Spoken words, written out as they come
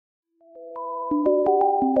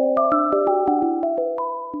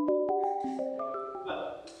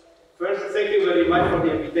thank you very much for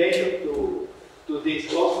the invitation to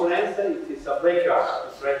this conference. It is a pleasure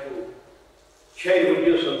to try to share with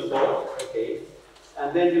you some thoughts, okay?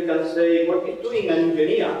 And then you can say, what is doing an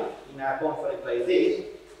engineer in a conference like this?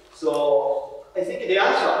 So I think the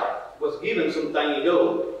answer was given some time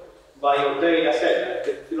ago by Ortega Gasset,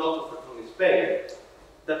 the philosopher from Spain,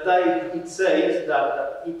 that it says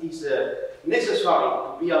that it is necessary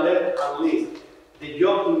to be alert at least the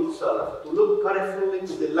job in itself, to look carefully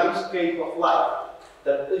to the landscape of life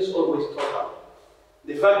that is always total.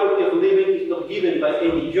 The faculty of living is not given by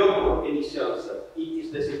any job or any science. It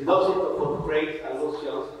is the symbiosis of all trades and all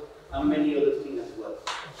sciences and many other things as well.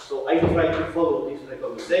 So I try to follow this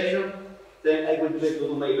recommendation, then I will try to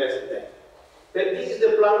do my best then. This is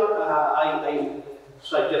the plan I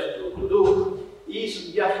suggest to do,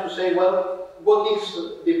 is just to say, well, what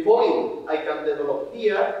is the point I can develop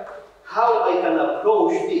here, how I can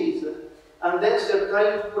approach this, and then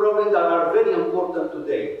certain problems that are very important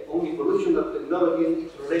today on evolution of technology and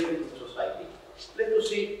its relation to society. Let us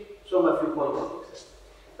see some of few points of this.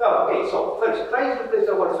 Okay, so first, trying to place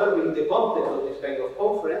ourselves in the context of this kind of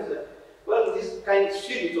conference. Well, this kind of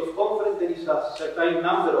series of conference, there is a certain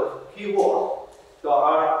number of keywords. There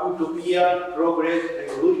are utopia, progress,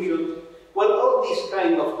 revolution. Well, all these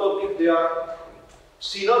kind of topics, they are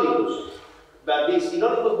synonymous. But the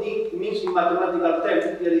synonymous means in mathematical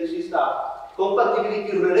terms there exists a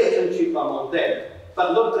compatibility relationship among them,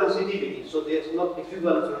 but not transitivity, so there is not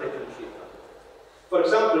equivalence relationship. For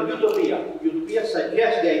example, utopia. Utopia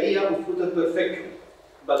suggests the idea of future perfection,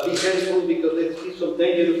 but be careful because there is some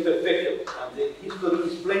dangerous perfection, and the history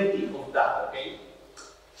is plenty of that, okay?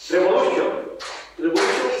 Revolution.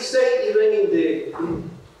 Revolution is said even in the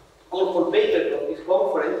call for paper of this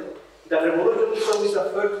conference, that revolution is always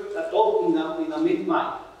a first at all in a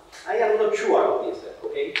mid-mind. I am not sure of this,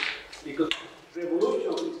 okay? Because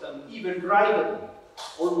revolution is an even rival,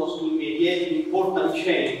 almost to mediate important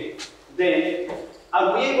change. Then,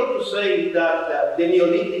 are we able to say that the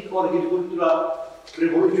Neolithic or agricultural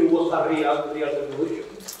revolution was a real revolution?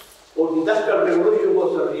 Or the Industrial Revolution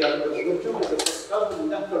was a real revolution? Because the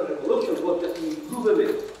Industrial Revolution was just an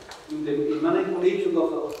improvement in the manipulation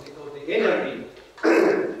of the energy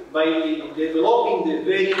by developing the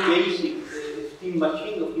very basic steam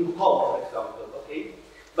machine of Newcomb, for example, okay?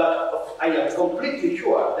 But I am completely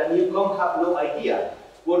sure that Newcomb had no idea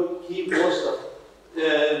what he was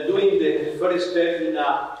doing the first step in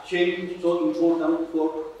a change so important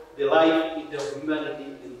for the life of humanity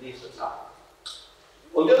in this time.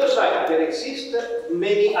 On the other side, there exist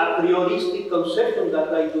many a prioristic conceptions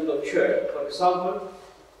that I do not share. For example,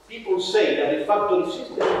 people say that the factory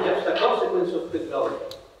system is just a consequence of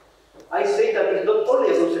technology. I say that it's not only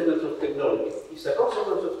a consequence of technology, it's a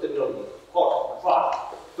consequence of technology, of course,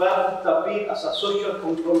 but it appears as a social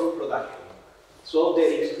control of production. So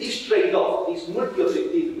there is this trade-off, this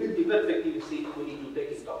multi-objective, multi-perspective thing we need to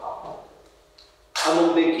take into account.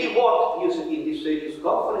 Among the key words used in this series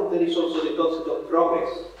conference, there is also the concept of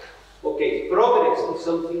progress. Okay, progress is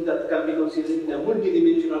something that can be considered in a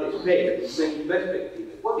multidimensional space, in many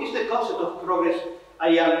perspectives. What is the concept of progress I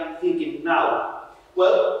am thinking now?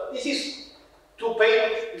 Well, this is two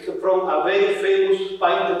paintings from a very famous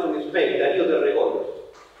painter from Spain, Darío de Regoyos,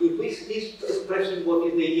 in which he's expressing what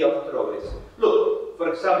is the idea of progress. Look,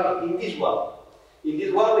 for example, in this one. In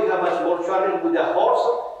this one we have a small chariot with a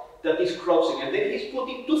horse that is crossing, and then he's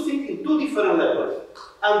putting two things in two different levels.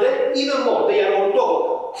 And then even more, they are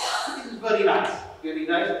orthogonal. This is very nice,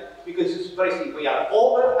 because it's expressing we are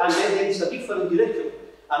over, and then there is a different direction.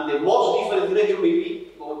 And the most different direction may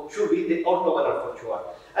be, or should be, the orthogonal for sure.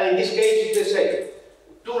 And in this case, it's the same.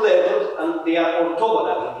 Two levels, and they are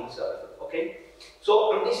orthogonal in each other, okay?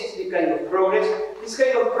 So this is the kind of progress. This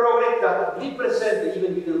kind of progress that represents,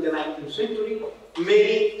 even within the 19th century,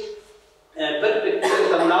 many perspectives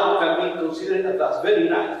that now can be considered as very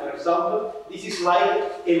nice. For example, this is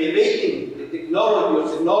like elevating the technology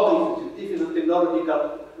or the knowledge, the scientific and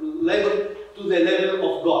technological level to the level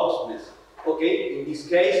of godness. Okay, in this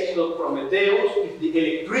case, it's not Prometheus, it's the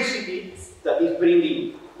electricity that is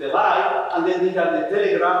bringing the light, and then we have the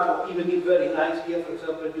telegraph, or even in very nice here, for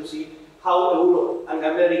example, you see how Europe and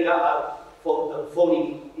America are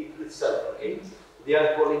falling itself, okay? They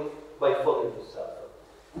are falling by falling itself.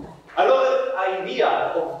 Another idea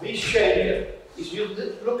of this change is you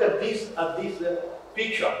look at this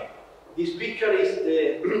picture. This picture is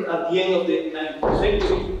at the end of the 19th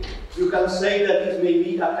century. You can say that this may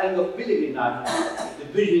be a kind of pilgrimage. The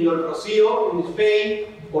Virgin of Rocío in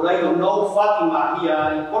Spain, or I don't know, Fatima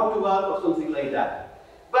here in Portugal, or something like that.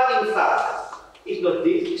 But in fact, it's not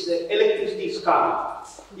this, it's the electricity is coming.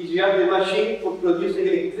 is just the machine for producing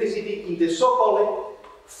electricity in the so-called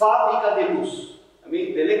fábrica de luz. I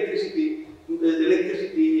mean, the electricity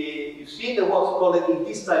you see the what's called in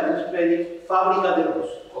this time in Spanish, fábrica de luz,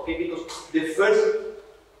 okay? Because the first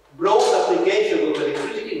broad application of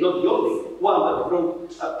electricity, not the only one, but the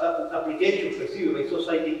broad application perceived by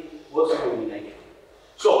society was illumination.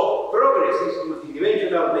 So, progress is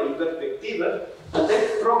multidimensional, very perspective, and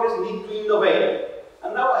then progress needs to innovate.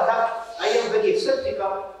 And now I am very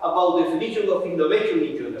skeptical about the definition of innovation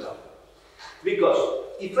in general. Because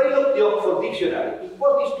if I look the Oxford Dictionary,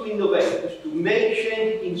 what is to innovate? Is to make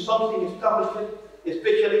change in something established,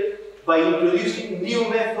 especially by introducing new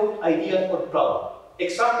methods, ideas, or problems.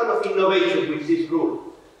 Example of innovation with this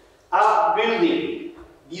rule. A building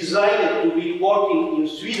designed to be working in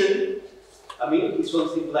Sweden, I mean, it's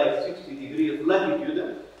something like 60 degrees of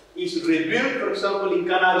latitude, is rebuilt, for example, in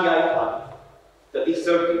Canary Island, that is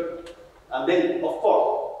 30. And then, of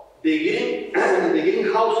course, the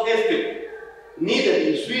greenhouse effect needed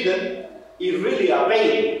in Sweden is really a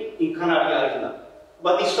pain in Canary Island.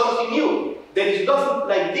 But it's something new. There is nothing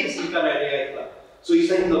like this in Canary Island. So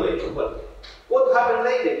it's an innovation. Well, what happened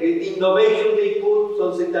later? The innovation, they put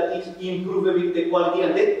something that is improving the quality,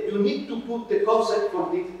 and then you need to put the concept for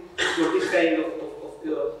this kind of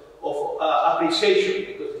appreciation.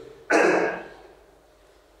 Because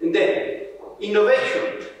and then,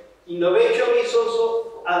 innovation. Innovation is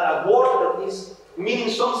also a word that is meaning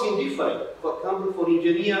something different. For example, for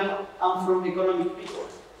engineer and from economic people.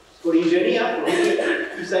 For engineer, for me,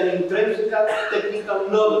 is an intrinsic technical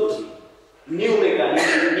novelty. New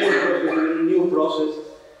mechanism, new process,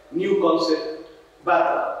 new concept.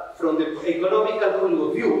 But from the economical point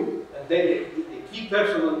of view, and then the key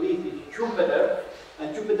person on this is Schumpeter,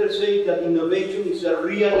 and Schumpeter says that innovation is a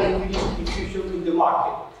real institution in the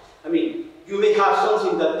market. I mean, you may have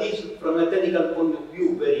something that is, from a technical point of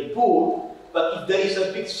view, very poor, but if there is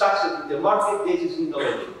a big success in the market, this is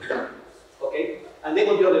innovation. Okay? And then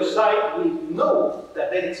on the other side, we know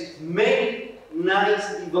that there exists many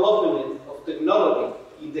nice developments of technology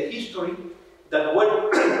in the history that were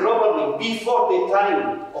probably before the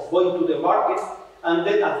time of going to the market, and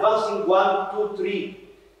then advancing 1, 2, 3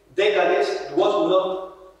 decades was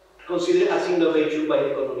not considered as innovation by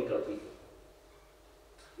the economical people.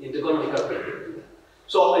 In the economical perspective.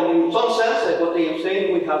 So, in some sense, what I am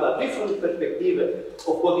saying, we have a different perspective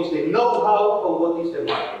of what is the know-how and what is the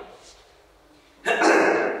market.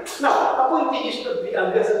 Now, appointing is the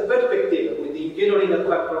perspective with the engineering and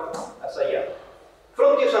background as I am.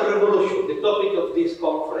 Frontiers and revolution, the topic of this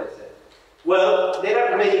conference. Well,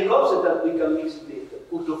 there are many concepts that we can mix with: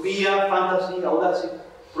 utopia, fantasy, audacity,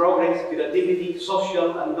 progress, creativity,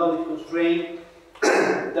 social and knowledge constraint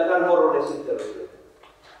that are more or less interrelated.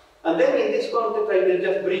 And then in this context, I will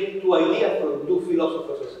just bring two ideas from two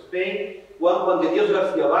philosophers of Spain. One, Juan de Dios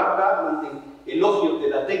García Vaca, and the Elogios de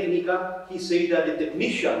la Técnica. He said that the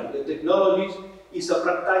technician, the technologist, is a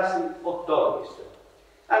practicing autonomist.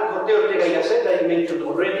 And Jorge Ortega y Gasset, I mentioned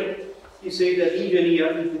already, he said that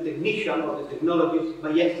engineer is the technician or the technologist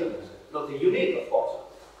by excellence, not the unique, of course.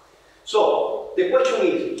 So, the question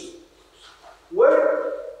is,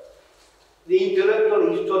 where the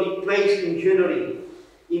intellectual history plays engineering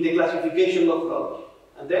in the classification of knowledge?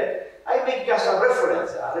 And then I make just a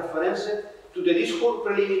reference to the discourse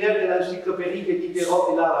preliminaire de l'encyclopédie Petit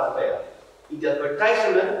Perrault et l'Albert. In the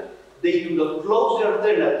advertisement, they do not close the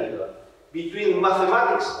alternative between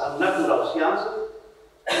mathematics and natural sciences,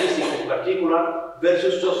 physics in particular,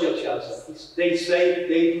 versus social sciences. They say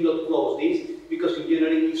they do not close this because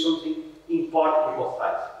engineering is something in part of both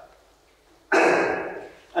sides.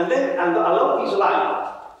 And along this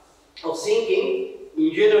line of thinking,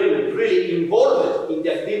 engineering is really involved in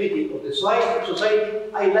the activity of the society,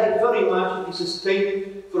 I like very much this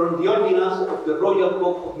statement from the ordinance of the Royal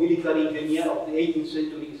Code of Military Engineers of the 18th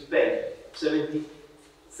century in Spain,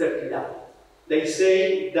 1739. They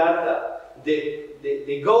say that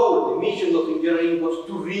the goal, the mission of engineering was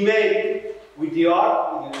to remake with the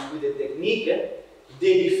art, with the technique,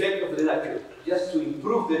 the defect of the nature, just to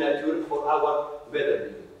improve the nature for our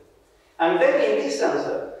betterment. And then in this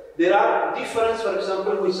answer, there are differences, for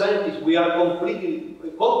example, with scientists. We are completely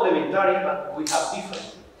complementary, but we have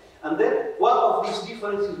differences. And then one of these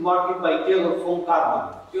differences is marked by Theodor von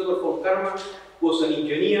Karman. Theodor von Karman was an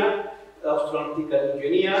engineer, astronautical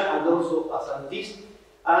engineer, and also a scientist.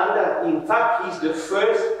 And in fact, he's the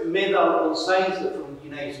first medal on science from the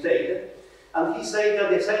United States. And he said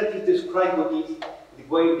that the scientist described what is the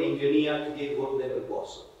way the engineer gave what level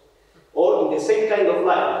was. Or in the same kind of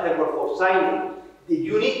line, Herbert for science, the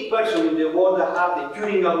unique person in the world that had the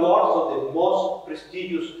Turing Award, so the most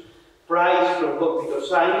prestigious Prize from Computer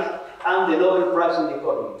Science, and the Nobel Prize in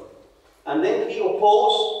Economy. And then he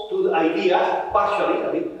opposed to the idea, partially,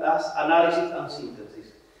 as analysis and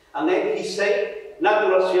synthesis. And then he said,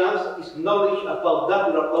 natural science is knowledge about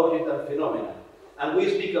natural objects and phenomena. And we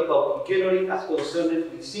speak about engineering as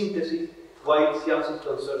concerned with synthesis, while science is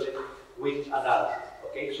concerned with analysis.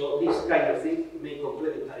 Okay, so this kind of thing may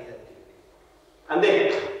complementary activity. And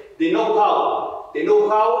then, the know-how. The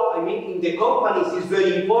know-how, I mean, in the companies is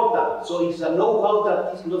very important. So it's a know-how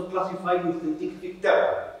that is not classified in scientific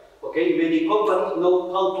terms. Okay, many companies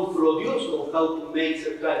know how to produce or how to make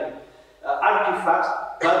certain artifacts,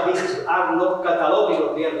 but these are not cataloged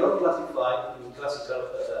or they are not classified in classical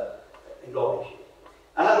knowledge.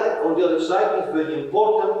 And on the other side, it's very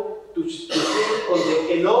important to think on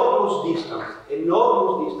the enormous distance,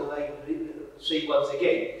 I say once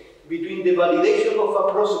again, between the validation of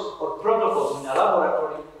a process or protocol in a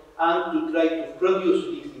laboratory and to try to produce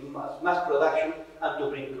this in mass production and to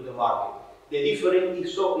bring to the market. The difference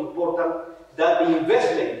is so important that the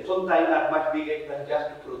investment sometimes are much bigger than just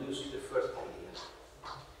to produce the first ideas.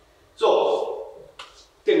 So,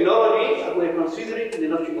 technology, we're considering the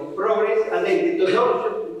notion of progress, and then the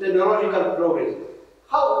technological progress.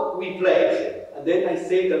 How we place it? And then I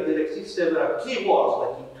say that there exist several keywords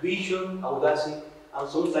like intuition, audacity, and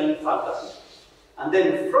sometimes fantasy. And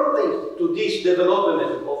then from to this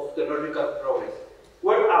development of technological progress,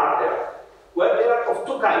 where are there? Well, there are of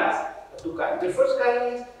two kinds. The first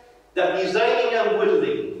kind is that designing and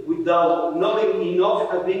building without knowing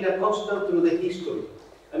enough has been a constant through the history.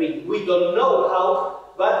 I mean, we don't know how,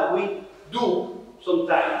 but we do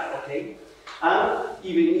sometimes, okay? And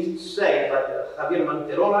even it's said that Javier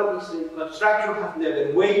Manterola is construction has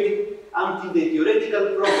never waited until the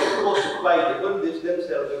theoretical problem posed by the builders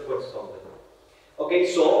themselves were solved. Okay,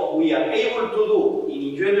 so we are able to do in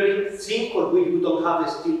engineering things for which we don't have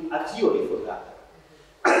still a theory for that.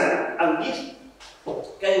 And this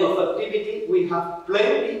kind of activity, we have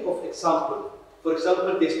plenty of examples. For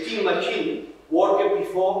example, the steam machine worked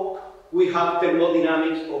before we have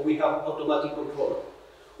thermodynamics or we have automatic control.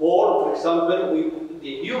 Or, for example,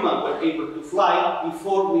 the human were able to fly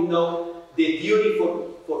before we know the theory for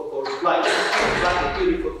flight. The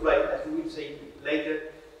theory for flight, as we will say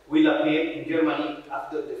later, will appear in Germany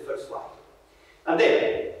after the first flight. And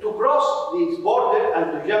then, to cross this border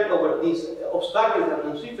and to jump over these obstacles and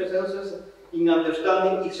insufficiencies in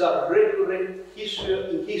understanding is a recurrent history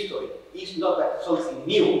in history. It's not something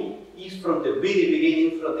new. It's from the very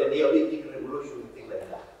beginning, from the Neolithic Revolution and things like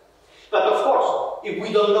that. But of course, if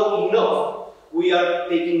we don't know enough, we are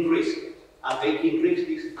taking risks. And taking risks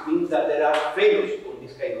means that there are failures on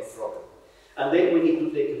this kind of problem. And then we need to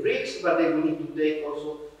take risks, but then we need to take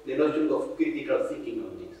also the notion of critical thinking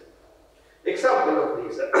on this. Example of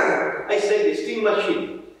this, I say the steam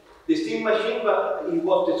machine. The steam machine it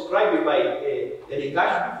was described by Eric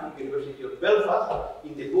Ashby from the University of Belfast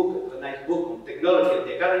in the book, a nice book on technology and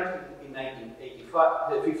the current in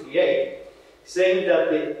 1958, saying that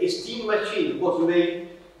the steam machine was made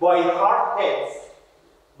by hard heads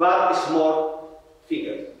but small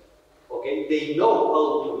fingers. Okay, they know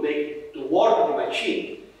how to make to work the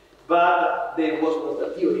machine, but there was not a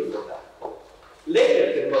theory for that.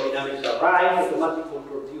 Later, thermodynamics arrived, automatic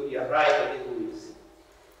control theory arrived, and then we will see.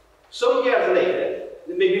 Some years later,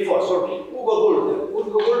 maybe before, sorry, Hugo Gulder.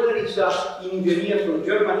 Hugo Gulder is an engineer from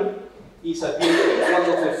Germany. He's a PhD, one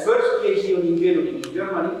of the first PhD on engineering in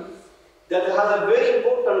Germany, that has a very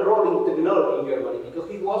important role in technology in Germany, because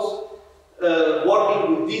he was working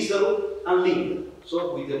with diesel and Lind,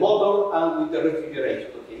 so with the motor and with the refrigeration.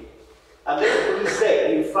 Okay? And then he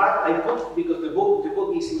said, in fact, I put, because the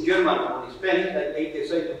book is in German or in Spanish, I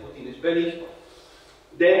decided to put in Spanish.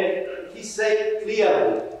 Then he said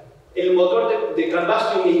clearly, el motor de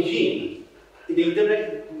combustion engine, the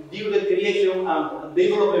internet due the creation and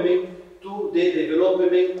development to the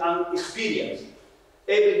development and experience.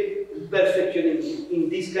 Every perfection in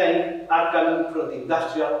this kind are coming from the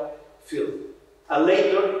industrial field. And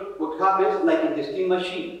later, what happens, like in the steam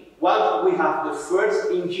machine, once we have the first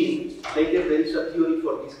engine, later there is a theory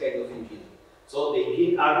for this kind of engine. So the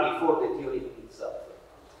engine are before the theory itself.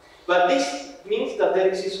 But this means that there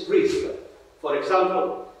exists risk. For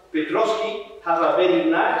example, Petrovsky has a very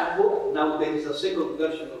nice book. Now there is a second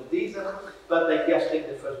version of this, but I just take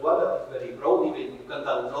the first one that is very broad, even you can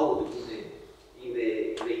download it in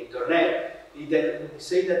the internet. It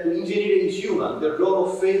says that engineering is human, the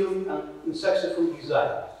role of failure and unsuccessful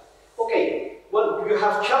design. Okay, well, you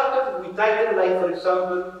have chapters with titles like, for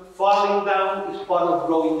example, falling down is part of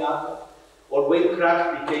growing up, or when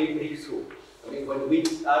cracks became breakthrough. I mean, when we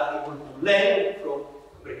are able to learn from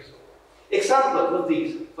breakthrough. Examples of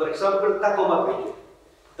this, for example, Tacoma Bridge.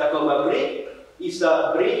 Tacoma Bridge is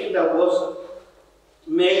a bridge that was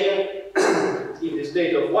made in the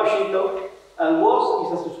state of Washington and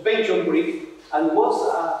is a suspension bridge and was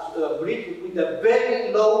a bridge with a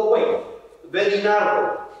very low weight, very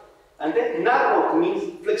narrow. And that narrow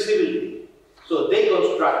means flexibility. So they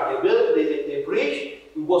construct the bridge,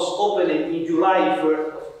 was opened in July 1st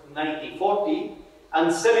of 1940, and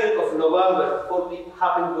 7th of November 40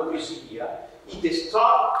 happened to Brasilia. It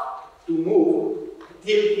started to move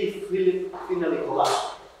till it finally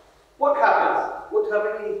collapsed. What happens? What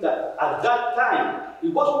happened is that at that time,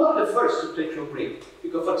 it was not the first suspension bridge,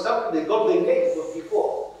 because for example, the Golden Gate was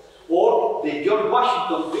before, or the George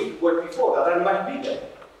Washington Bridge were before, that are much bigger.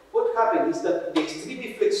 What happened is that the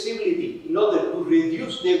extreme flexibility, in order to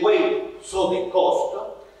reduce the weight, so the cost,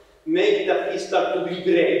 made that it start to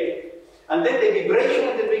vibrate. And then the vibration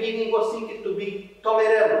at the beginning was thinking to be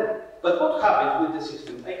tolerable. But what happens with the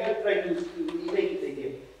system? I can try to make it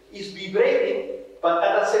again. It's vibrating, but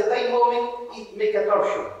at a certain moment, it makes a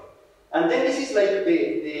torsion. And then this is like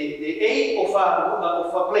the aim of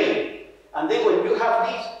a plane. And then when you have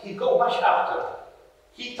this, it goes much after.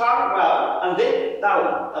 He turns around and then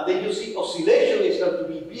down. And then you see oscillation start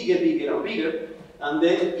to be bigger, bigger, and bigger. And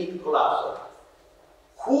then it collapses.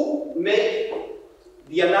 Who made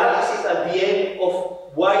the analysis at the end of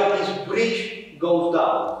why this bridge goes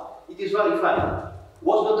down? It is very funny.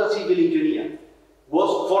 Was not a civil engineer.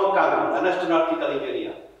 Was Fort Cameron, an astronautical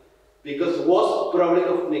engineer. Because it was problem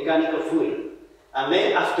of mechanical fluid. And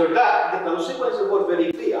then after that, the consequences were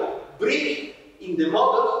very clear. Bridge in the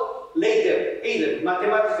models, later, either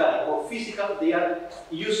mathematical or physical, they are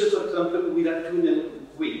used, for example, with a tunnel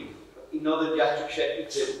wing, in order just to check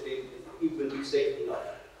if it will be safe enough.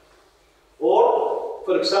 Or,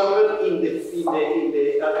 for example, in the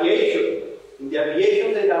aviation,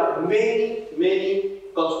 there are many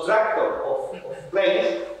constructors of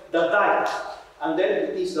planes that died. And then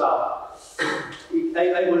it is I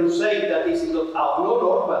will say that this is not our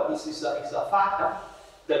honor, but this is a fact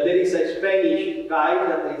that there is a Spanish guy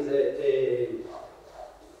that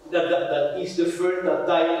is the first that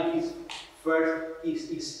died in his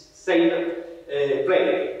first sailor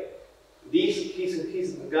plane.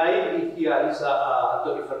 His guy here is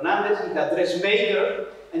Antonio Fernandez. He's a dressmaker,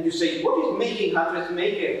 and you say, what is making a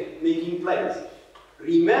dressmaker making planes?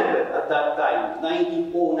 Remember, at that time,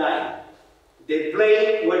 1909, the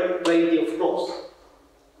plane were plenty of clothes.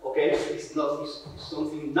 Okay, it's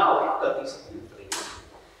something now that is in place.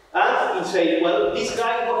 And he said, well, this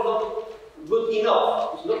guy was not good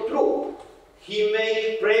enough. It's not true. He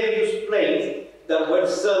made previous planes that were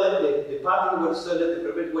sold, the patent were sold, the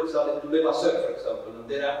brevet were sold to Levasseur, for example, and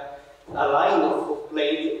there are a line of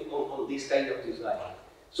planes on this kind of design.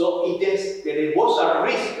 So there was a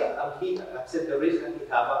risk, and he accepted the risk, and he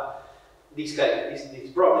had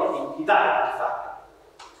this problem. He died, in fact.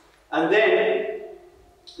 And then,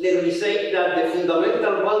 let me say that the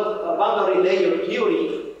fundamental boundary layer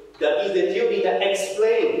theory, that is the theory that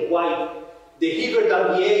explains why the Hibbert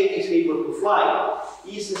MBA is able to fly,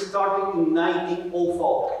 is started in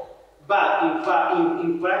 1904. But in fact,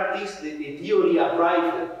 in practice, the theory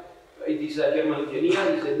arrived. It is a German engineer,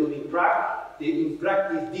 it is a Ludwig Prague. In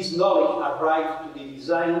practice, this knowledge arrived to the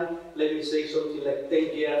design, let me say something like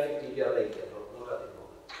 10 years, 15 years later, or not at the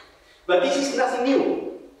moment. But this is nothing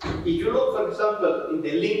new. If you look, for example, in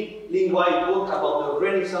the Lin White book about the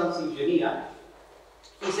Renaissance engineer,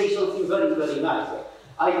 he says something very, very nice.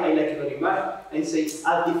 I like it very much, and says,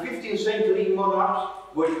 at the 15th century, monarchs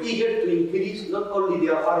were eager to increase not only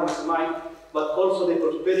their army's might, but also the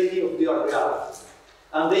prosperity of their reality.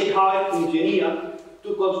 And they hired engineers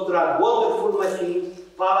to construct wonderful machines,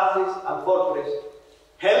 palaces, and fortresses,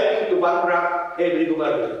 helping to bankrupt every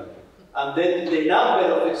government. And then the number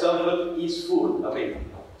of examples is full. I mean,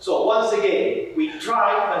 so once again, we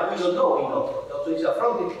try, but we don't know enough. So it's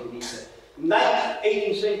affronted from this.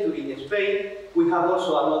 18th century in Spain, we have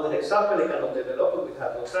also another example. I cannot develop it, we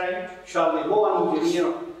have no time. Charles Lemot, an engineer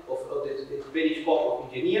of the Spanish Corps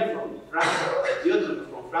of Engineers from France,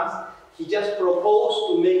 from France, he just proposed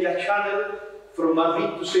to make a channel from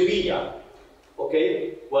Madrid to Sevilla.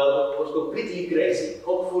 Okay? Well, it was completely crazy.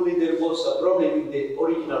 Hopefully there was a problem in the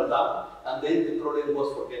original dam, and then the problem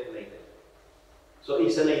was forgotten later. So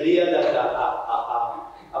it's an idea that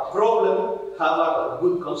a problem have a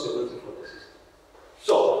good consequence for the system.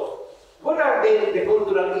 So, what are the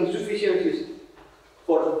cultural insufficiencies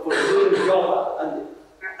for doing the job and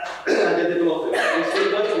the development? I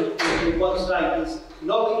say that on one side is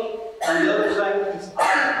knowledge, and the other side is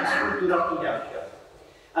art, is cultural inertia.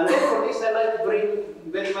 And then for this I like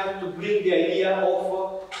to bring the idea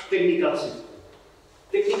of technical system.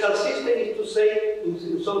 Technical system is to say,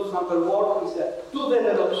 in some sample work, is that to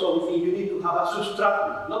develop something, you need to have a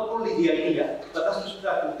substratum, not only the idea, but a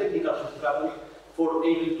substratum, technical substratum, for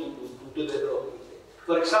able to develop it.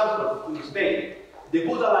 For example, in Spain, the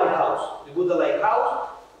Buda Lighthouse. The Buda Lighthouse,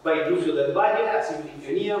 by Lucio del Valle, a civil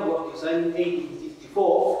engineer, was designed in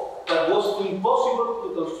 1864, but was impossible to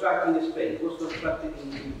construct in Spain. It was constructed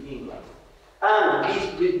in England. And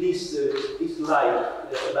this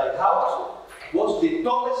lighthouse was the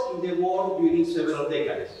tallest in the world during several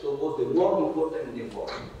decades, so it was the more important in the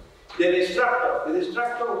world. The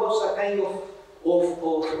destructor was a kind of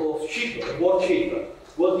ship, a war ship,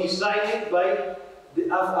 was designed by a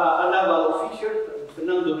naval officer,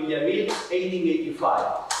 Fernando Villamil, 1885.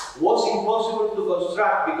 Was impossible to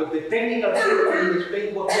construct because the technical system in Spain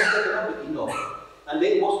was not enough, and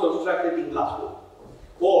then was constructed in Glasgow.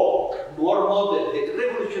 Or, more modern, the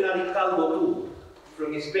revolutionary Calvo II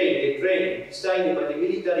from Spain, the train designed by the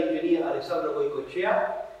military engineer Alessandro Goicoechea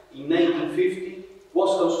in 1950,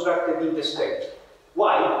 was constructed in the States.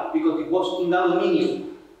 Why? Because it was in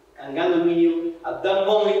aluminium. And aluminium, at that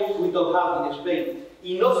moment, we don't have in Spain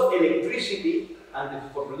enough electricity, and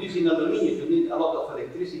for producing aluminium, you need a lot of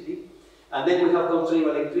electricity. And then we have constrained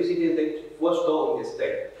electricity, and it was done in the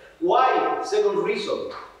States. Why? Second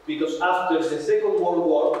reason, because after the Second World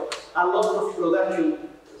War, a lot of production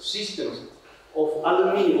systems of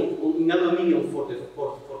aluminium, in aluminium for the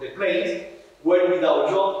planes, were without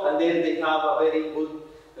job, and then they have a very good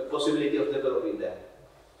possibility of developing them.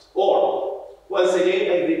 Or, once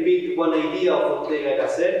again, I repeat one idea of Ponta Delgada,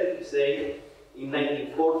 say in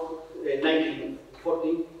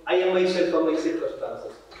 1914, I am myself and my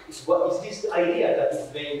circumstances. It's this idea that is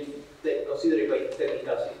being considered by the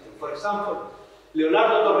technical system. For example,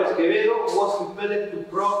 Leonardo Torres Quevedo was compelled to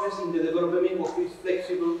progress in the development of his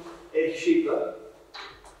flexible airship,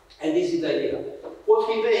 and this is the idea. What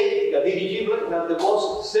he made, a dirigible, that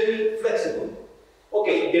was semi-flexible.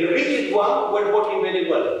 Okay, the rigid one were working very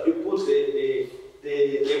well. You put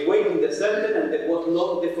the weight in the center and there was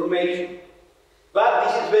no deformation. But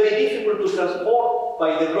this is very difficult to transport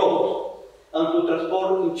by the road and to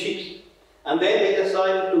transport in ships. And then they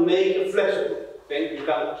decided to make it flexible. Then you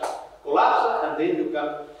can collapse and then you can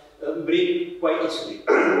bring quite easily.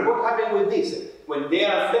 What happened with this? When they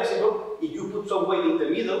are flexible, if you put some weight in the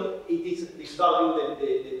middle, it is disturbing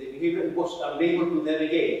the behavior, it was unable to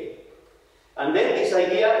navigate. And then this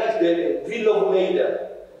idea is the three-lobe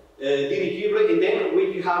dirigible, and then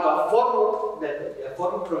we have a form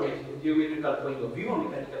from a geometrical point of view, a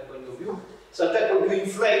mechanical point of view, so that when you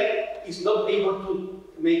inflate, it's not able to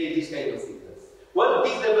make this kind of thing. Well,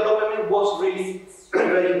 this development was really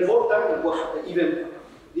very important. It was even,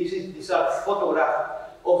 these are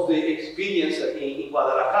photographs of the experience in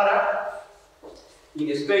Guadalajara,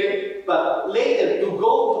 in Spain, but later to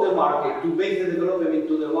go to the market, to make the development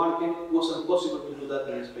to the market, was impossible to do that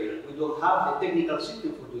in Spain. We don't have the technical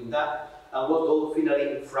system for doing that, and was done finally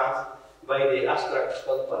in France by the Astra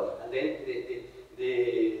company. And then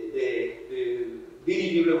the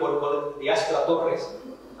dirigible were called the Astra Torres,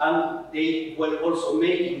 and they were also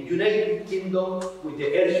made in United Kingdom with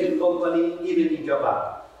the airship company, even in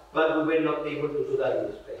Japan. But we were not able to do that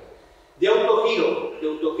in Spain. The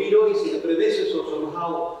Autogiro is the predecessor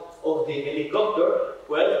somehow of the helicopter.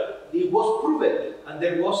 Well, it was proven, and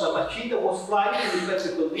there was a machine that was flying in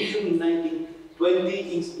perfect condition in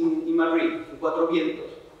 1920 in Madrid, in Cuatro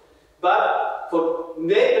Vientos. But for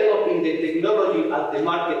developing the technology at the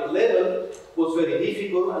market level was very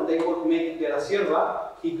difficult, and they would make De La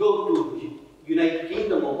Sierra. He go to United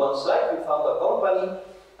Kingdom on one side, he found a company,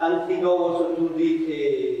 and he go also to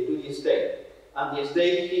the state. And the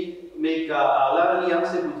state, he make a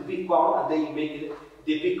alliance with Big Pound, and they make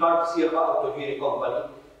the Picard Sierra Autogiro company.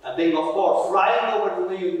 And then, of course, flying over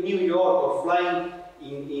to New York or flying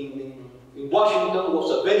in Washington was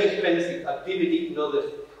a very expensive activity in order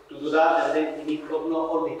to do that, and then you need not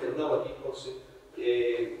only technology, also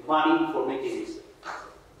money for making this.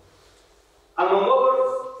 Among other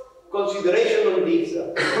consideration on this,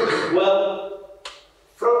 well,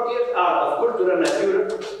 frontiers are of cultural nature,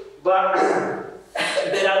 but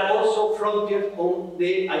there are also frontiers on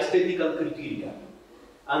the aesthetical criteria.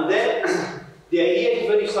 And then the idea is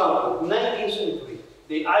very simple. 19th century,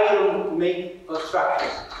 the iron-made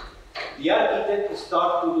constructions. The architects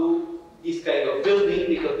start to do this kind of building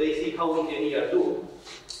because they see how engineers do.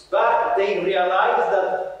 But they realize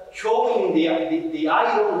that showing the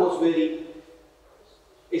iron was very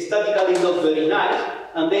aesthetically not very nice,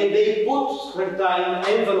 and then they put certain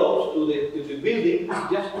envelopes to the building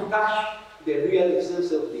just to catch the real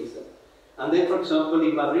essence of this. And then, for example,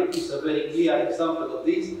 in Madrid is a very clear example of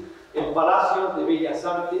this. El Palacio de Bellas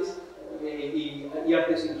Artes y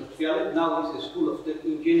Artes Industriales, now is the School of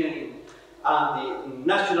Engineering and the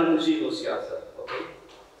National Museum of Sciences. Okay?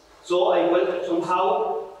 So I felt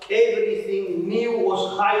somehow everything new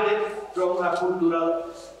was hidden from a cultural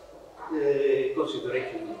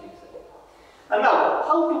consideration. And now,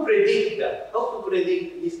 how to predict that? How to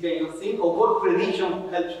predict this kind of thing, or what prediction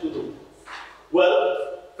helps to do?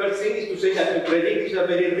 Well, first thing is to say that to predict is a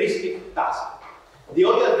very risky task. The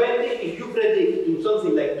only advantage, if you predict in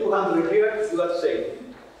something like 200 years, you are safe,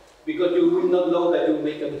 because you will not know that you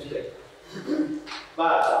make a mistake.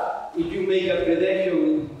 But if you make a prediction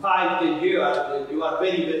in 5–10 years, you are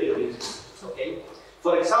very, very risky. Okay?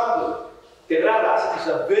 For example, Terradas is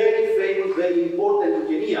a very famous, very important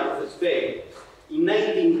engineer of Spain. In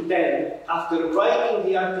 1910, after writing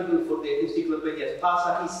the article for the Encyclopedia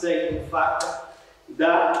Espasa, he said, in fact,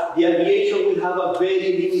 that the aviation will have a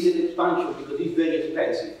very limited expansion because it's very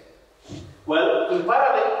expensive. Well, in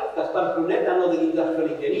parallel, Gaspar Brunet, another industrial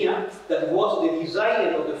engineer, that was the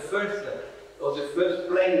designer of the first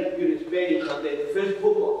plane here in Spain, and the first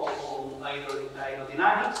book on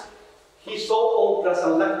aerodynamics, he saw on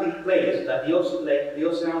transatlantic planes, like the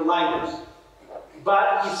ocean liners.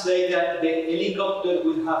 But he said that the helicopter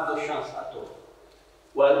will have no chance at all.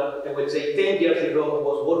 Well, I would say 10 years ago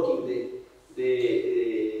was working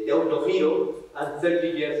the Autogiro, and 30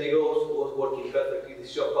 years ago was working perfectly the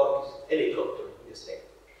Shock helicopter in the state.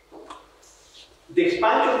 The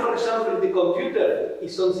expansion, for example, in the computer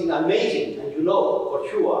is something amazing, and you know for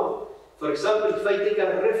sure. For example, if I take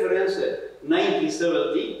a reference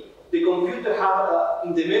 1970, the computer had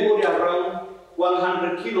in the memory around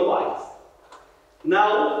 100 kilobytes.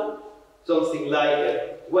 Now, something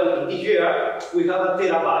like, well, in this year, we have a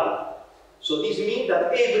terabyte. So this means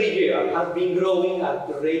that every year has been growing at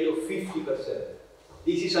the rate of 50%.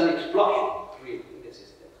 This is an explosion, really, in the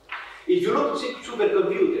system. If you look at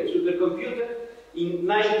supercomputers in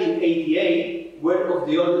 1988 were of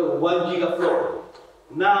the order of 1 gigaflop.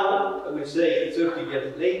 Now, I will say 30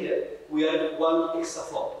 years later, we are at 1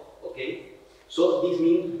 exaflop, okay? So this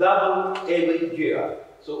means double every year.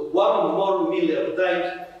 So 1 more million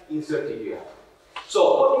times in 30 years.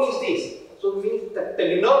 So what means this? So it means that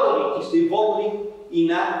technology is evolving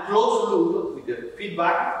in a closed loop with the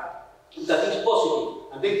feedback that is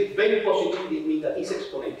positive. And this is very positive, it means that it's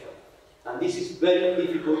exponential. And this is very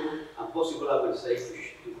difficult and possible, I will say, to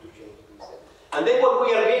change this. And then what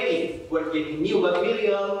we are getting? We're getting new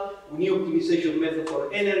material, new optimization method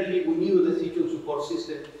for energy, new decision support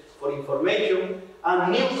system for information,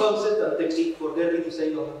 and new concept and technique for the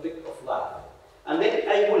redesign of aspect of life. And then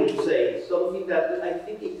I will say something that I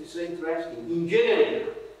think is interesting. Engineering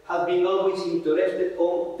has been always interested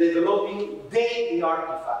on developing daily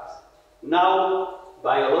artifacts. Now,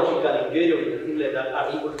 biological engineering and things like that are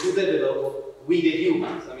able to develop with the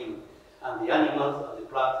humans, and the animals and the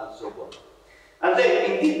plants and so on. And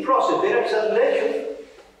then in this process, there is acceleration,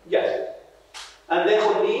 yes. And then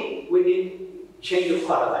we need change of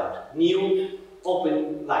paradigm, new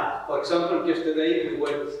open lines. For example, yesterday we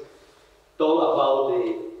were told about the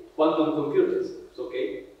quantum computers,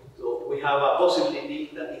 okay? So we have a possibility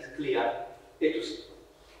that is clear to see.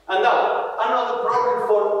 And now, another problem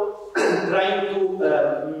for trying to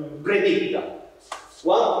predict that.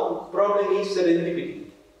 One problem is serendipity.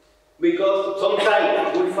 Because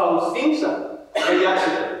sometimes we found things by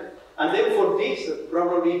accident. And then for this,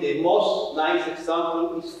 probably the most nice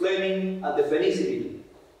example is Fleming and the penicillin.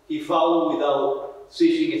 He found without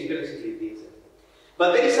seeing explicitly this.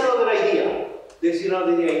 But there is another idea. There's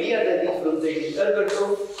another idea that is from David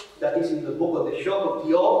Emerson, that is in the book of The Shock of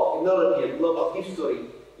the Old Technology and Global History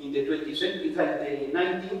in the 20th century, in the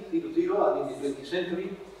 1900 and in the 20th century.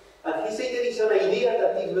 And he said there is an idea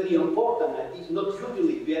that is very important and is not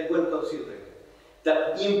usually very well considered.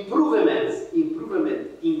 That improvements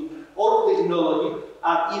in all technology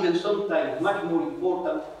are even sometimes much more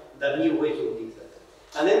important than new ways of doing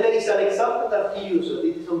that. And then there is an example that he uses,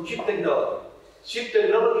 it is on chip technology. Chip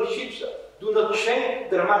technology, chips do not change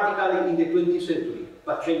dramatically in the 20th century,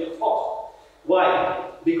 but change fast. Why?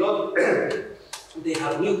 Because they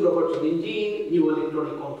have new propulsion engine, new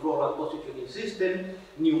electronic control and positioning system,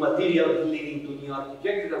 new materials leading to new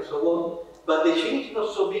architecture and so on. But the change is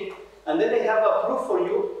not so big. And then I have a proof for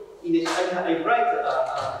you. I write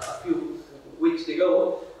a few weeks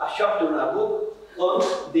ago a chapter in a book on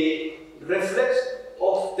the reflex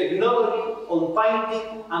of technology on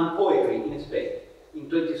painting and poetry in Spain in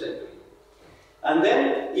 20th century. And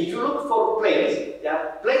then, if you look for plays, there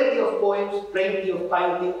are plenty of poems, plenty of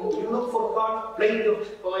painting. If you look for cards, plenty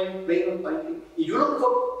of poems, plenty of painting. If you look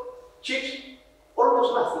for chips,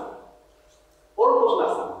 almost nothing. Almost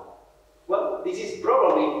nothing. Well, this is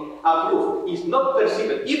probably a proof. It's not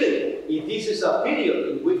perceived, even if this is a period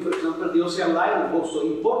in which, for example, the ocean line was so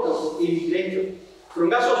important for immigration.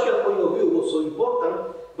 From a social point of view, it was so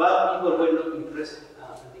important, but people were not interested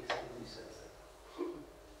in this sense.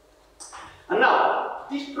 And now,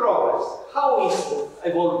 this progress, how is it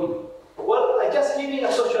evolving? Well, I just give you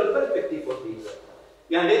a social perspective of this.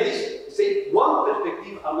 And let us say one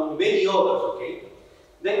perspective among many others, okay?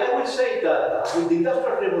 Then I will say that with the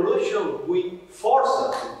Industrial Revolution, we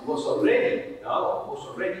forced, was already not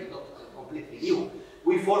completely new,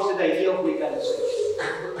 we forced the idea of mechanization.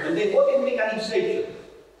 And then what is mechanization?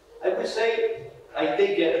 I will say, I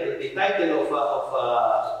take the title of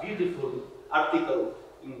a beautiful article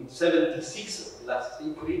in 76, last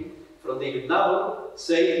century, from David Navarro,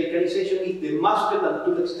 saying mechanization is the muscle and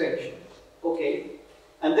tool extension. Okay?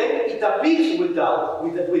 And then it appears with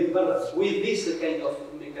this kind of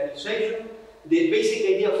mechanization, the basic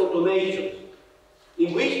idea of automation,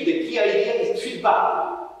 in which the key idea is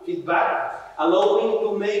feedback. Feedback allowing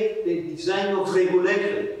to make the design of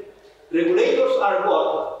regulation. Regulators are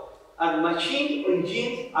what? Are machine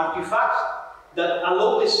engine artifacts that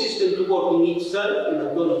allow the system to work in itself in an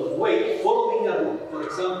autonomous way, following a rule. For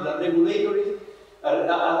example, a regulator is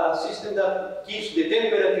a system that keeps the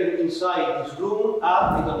temperature inside this room at,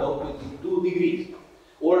 I don't know, 22 degrees.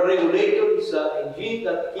 Or a regulator is an engine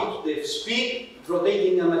that keeps the speed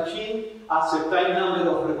rotating a machine a certain number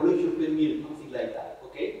of revolutions per minute, something like that,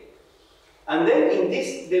 okay? And then in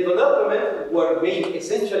this development, were made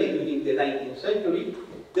essentially during the 19th century,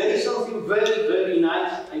 there is something very, very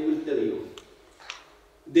nice I will tell you.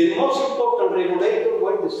 The most important regulator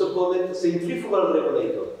were the so-called centrifugal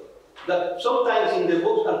regulator, that sometimes in the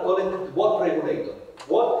books are called Watt regulator.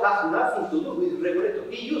 Watt has nothing to do with regulator.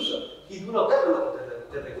 He uses, he do not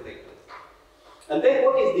develop the regulator. And then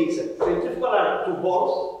what is this? Centrifugal are two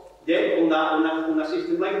balls, then on a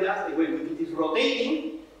system like that, when it is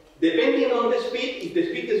rotating, depending on the speed, if the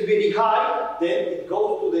speed is very high, then it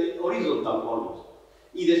goes to the horizontal almost.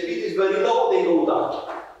 If the speed is very low, they go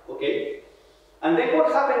down. Okay? And then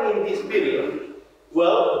what happened in this period?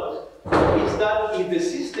 Well, is that if the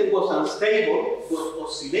system was unstable, was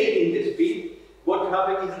oscillating the speed, what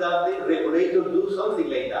happened is that the regulator do something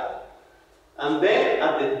like that. And then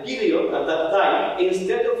at the period, at that time,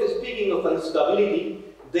 instead of speaking of instability,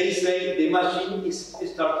 they say the machine is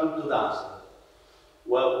starting to dance.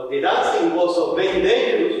 Well, the dancing was so very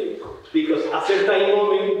dangerous because at a certain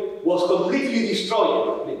moment was completely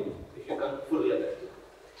destroyed, if you can fully understand.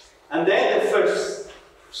 And then the first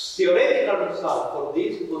theoretical result for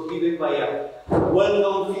this was given by a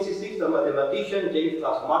well-known physicist and mathematician, James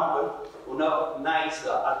Maxwell, on a nice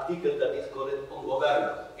article that is called On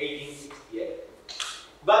Governance, 1868.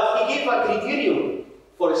 But he gave a criterion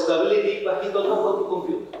for stability, but he does not want to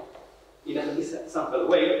compute in a sample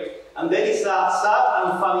way. And there is a sad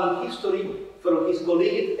and funny history from his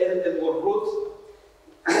colleague Edward Root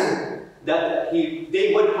that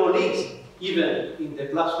they were colleagues even in the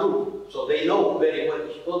classroom, so they know very well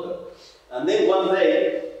each other. And then one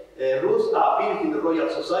day, Root appeared in the Royal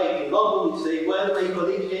Society in London and said, well, my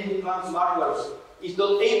colleague James Maxwell is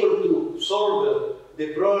not able to solve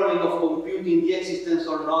the problem of computing the existence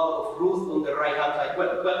or not of Ruth on the right-hand side.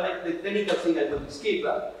 Well, the technical thing I will skip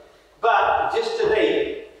that. But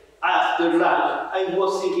yesterday, after lunch, I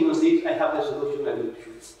was thinking on this, I have the solution I will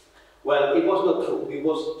choose. Well, it was not true. It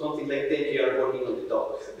was something like 10 years working on the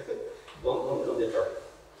topic. on the topic.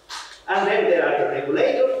 And then there are the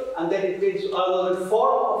regulators, and then there is another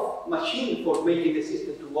form of machine for making the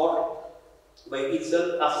system to work by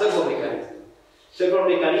itself, a servo mechanism. Several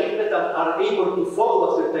mechanisms that are able to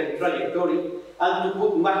follow a certain trajectory and to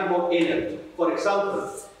put much more energy. For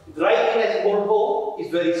example, driving a small boat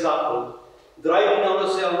is very simple. Driving on a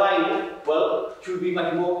cell line, well, should be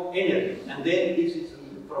much more energy. And then this is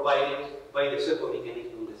provided by the servo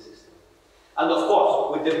mechanism of the system. And of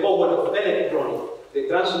course, with the power of electronics, the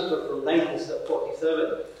transistor from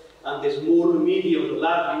 1947, and the small, medium,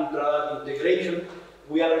 large, ultra integration,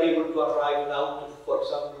 we are able to arrive now to, for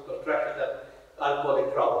example, construction that are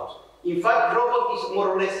called robots. In fact, robot is more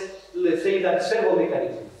or less, let's say, that servo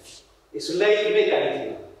mechanism. It's slave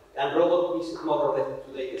mechanism, and robot is more or less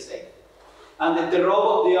today the same. And the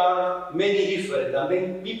robot, there are many different. I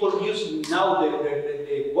mean, people use now the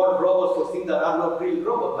word robot for things that are not real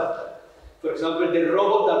robots. But, for example, the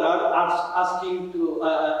robots that are asking to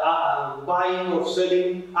buying or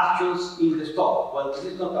selling actions in the stock. Well, this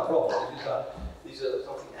is not a robot. This is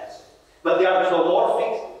something else. But they are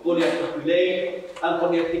isomorphic, polyarticulate, and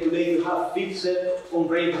polyarticulate you have fixed on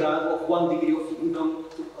rate of 1 degree of freedom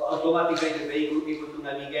automatic guided vehicle able to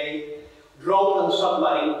navigate, road and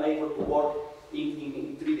submarine able to work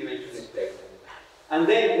in three-dimensional space. And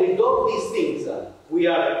then with all these things, we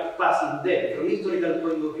are passing them from historical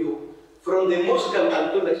point of view, from the musical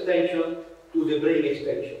and tone extension to the brain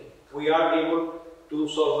extension. We are able to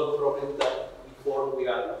solve the problems that before we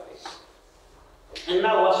are not facing. And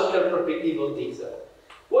now a social perspective of this.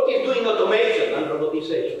 What is doing automation and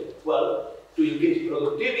robotization? Well, to increase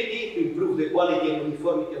productivity, to improve the quality and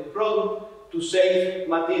uniformity of product, to save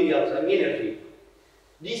materials and energy.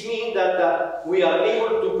 This means that we are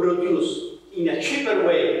able to produce in a cheaper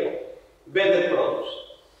way better products.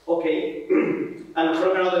 Okay? And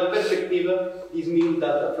from another perspective, this means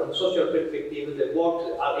that from social perspective, the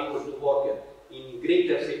workers are able to work in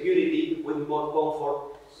greater security with more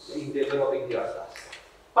comfort in developing their tasks.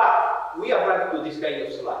 But we arrive to this kind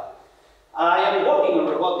of slide. I am working on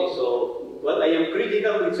robotics, so well, I am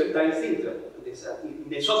critical with certain things in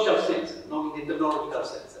the social sense, not in the technological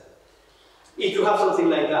sense. If you have something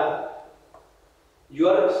like that, you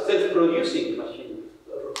are a self-producing machine,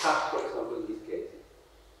 or task, for example, in this case.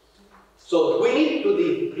 So we need to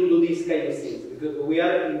do these kind of things because we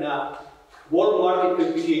are in a world market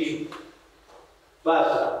competition.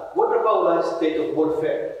 But what about a state of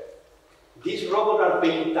warfare? These robots are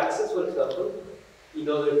paying taxes, for example, in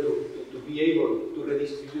order to be able to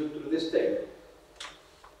redistribute through the state.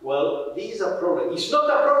 Well, this is a problem. It's not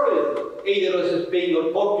a problem either of Spain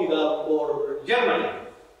or Portugal or Germany.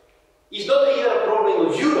 It's not either a problem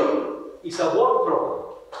of Europe. It's a world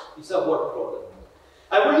problem. It's a world problem.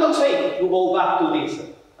 I will not say to go back to this.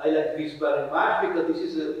 I like this very much because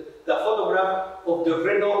this is the photograph of the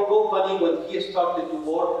Renault company when he started to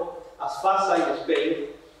work as far side Spain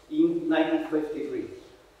in 1953.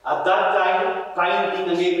 At that time, painting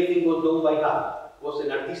and everything was done by hand. It was an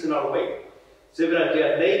artisanal way. Several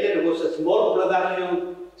years later, there was a small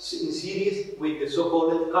production in series with the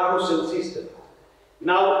so-called carousel system.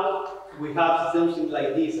 Now, we have something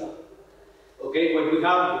like this. Okay, when we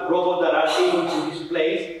have robots that are able to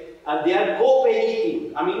displace, and they are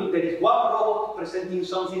cooperating. I mean, there is one robot presenting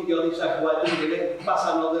something, the other is actuating, the next pass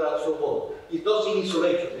another and so on. It's not in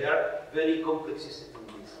isolation, they are very complex systems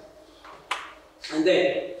in this. And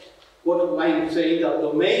then, what I'm saying, that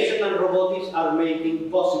automation and robotics are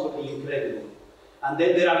making possible the incredible. And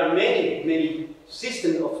then there are many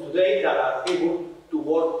systems of today that are able to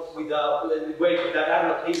work without, that are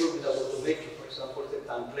not able without automation, for example,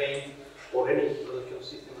 certain planes or any production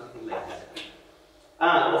system, nothing like that.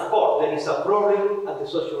 And of course, there is a problem at the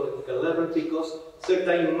sociological level because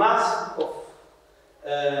certain mass of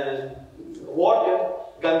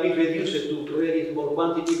work can be reduced to very small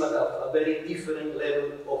quantity, but at a very different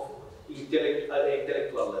level of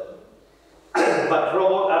intellectual level. But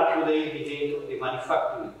robots are today the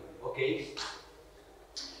manufacturing, okay?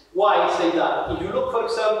 Why say that? If you look, for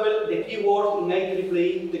example, the keywords in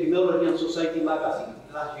IEEE Technology and Society magazine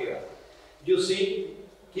last year, you see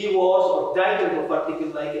keywords or titles of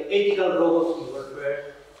articles like ethical robots in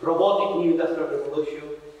warfare, robotic new industrial revolution,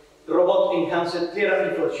 robot enhanced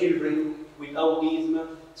therapy for children with autism,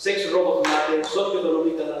 sex robot matter,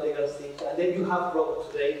 socio-economical and legal things, and then you have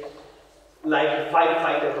robots today like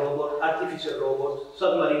firefighter robots, artificial robots,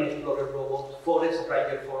 submarine explorer robots, forest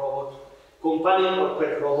ranger for robots, companion or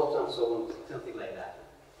pet robots, and so on, something like that.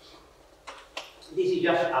 This is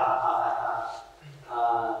just an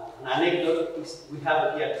anecdote. We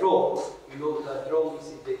have here a drone. You know that drone is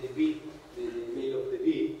the bee, the male of the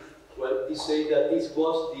bee. Well, they say that this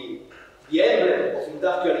was the emblem of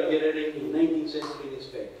industrial engineering in the 19th century in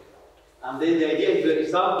Spain. And then the idea is very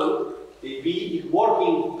simple. The bee is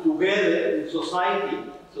working together in society.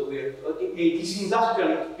 So we are talking, this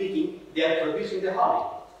industrially speaking, they are producing the honey.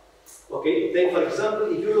 Okay, then for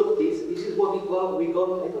example, if you look this is what we call, I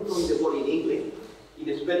don't know the word in English.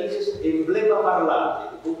 In Spanish, it's emblema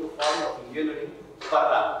parlante, the book of form of engineering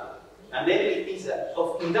parlante. And then it is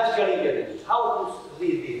of industrial engineering. How to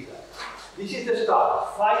read this? This is the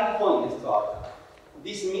start, 5-point start.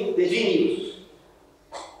 This means the genius.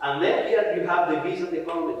 And then here you have the business and the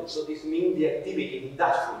economy. So this means the activity, the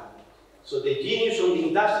industry. So the genius of the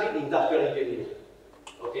industry, the industrial engineering.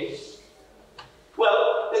 Okay?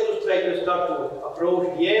 Well, let us try to start to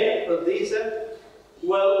approach the end of this.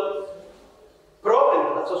 Well,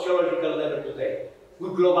 problem at sociological level today.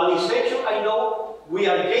 With globalization, I know we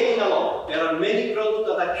are gaining a lot. There are many products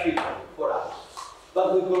that are cheaper for us.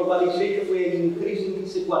 But with globalization, we are increasing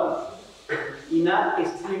this equality in an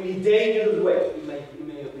extremely dangerous way, in my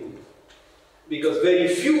opinion. Because very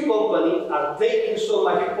few companies are taking so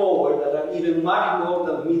much power that are even much more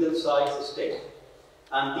than middle-sized states.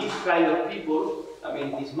 And these kind of people, I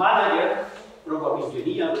mean, this manager, probably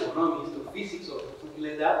engineers, economists, or physics, or something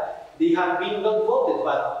like that, they have been not voted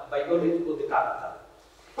by only people the capital.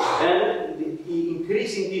 And the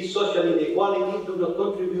increasing this social inequality do not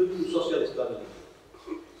contribute to social stability.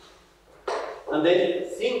 And then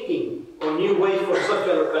thinking on new ways for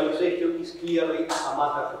social organization is clearly a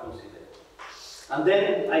matter to consider. And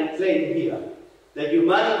then I claim here that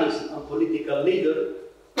humanities and political leaders,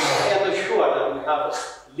 I am sure that we have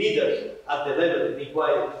leaders at the level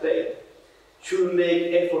required today, should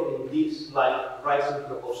make effort in this like rising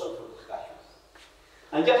proposal for discussions.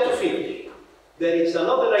 And just to finish, there is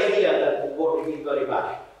another idea that worries me very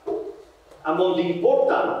much. Among the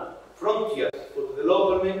important frontiers for the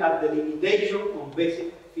development are the limitation on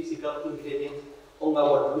basic physical ingredients on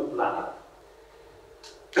our blue planet.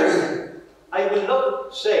 I will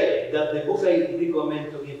not say that the book I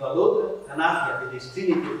recommend to give a look, an area, the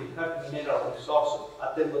destiny to the hard mineral resources, a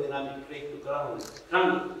thermodynamic rate to ground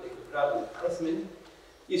assessment,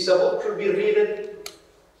 is a book should be read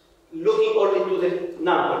looking only to the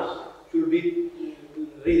numbers, should be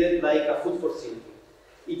read like a food for thinking.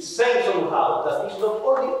 It's saying somehow that it's not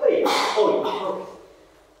only oil.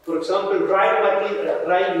 For example, rare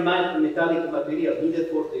metallic material needed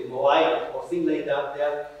for the mobile or things like that, they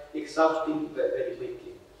are exhausting very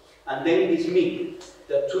quickly. And then this means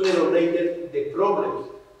that sooner or later the problems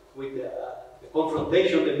with the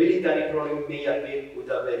confrontation, the military problem may appear with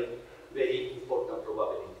a very, very important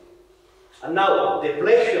probability. And now,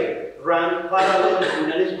 depletion ran parallel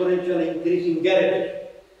in an exponential increase in garbage,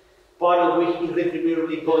 part of which is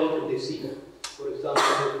irretrievably going to the sea. For example,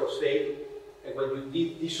 the phosphate, and when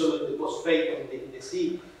you dissolve the phosphate in the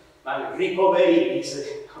sea, and recovery is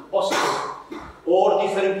impossible. Or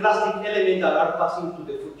different plastic elements that are passing to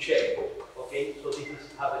the food chain. Okay, so this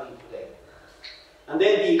is happening today. And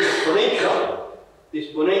then the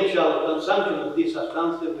exponential consumption of these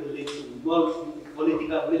substances will lead to more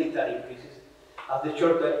political military increases as the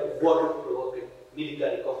shortage of water provoked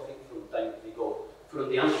military conflict from time ago, from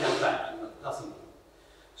the ancient times, nothing new.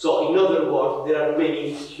 So in other words, there are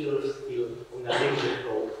many issues still on a major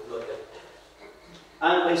road, not that.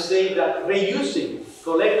 And I say that reusing,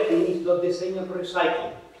 collecting is not the same as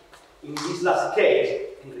recycling. In this last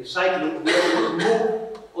case, in recycling, we always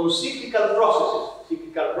move on cyclical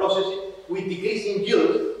processes with decreasing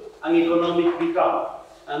yield and economic return,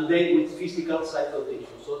 and then with physical side conditions,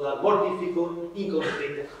 so that more difficult,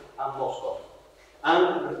 incomplete, and most costly.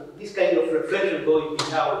 And this kind of reflection going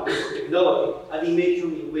behind technology,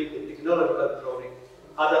 animation in which the technological progress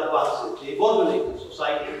had advanced the evolution of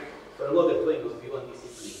society from another point of view and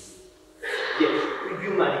discipline. Yes, with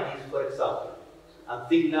humanities, for example, and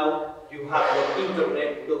think now you have your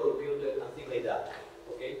internet, your computer, and things like that.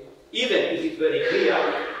 Okay? Even if it's very clear,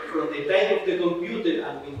 from the time of the computer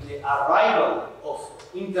and with the arrival of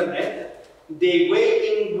internet, the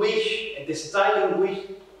way in which, and the style in which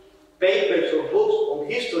papers or books on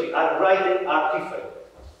history are written are different.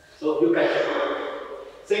 So you can check.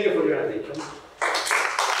 Thank you for your attention.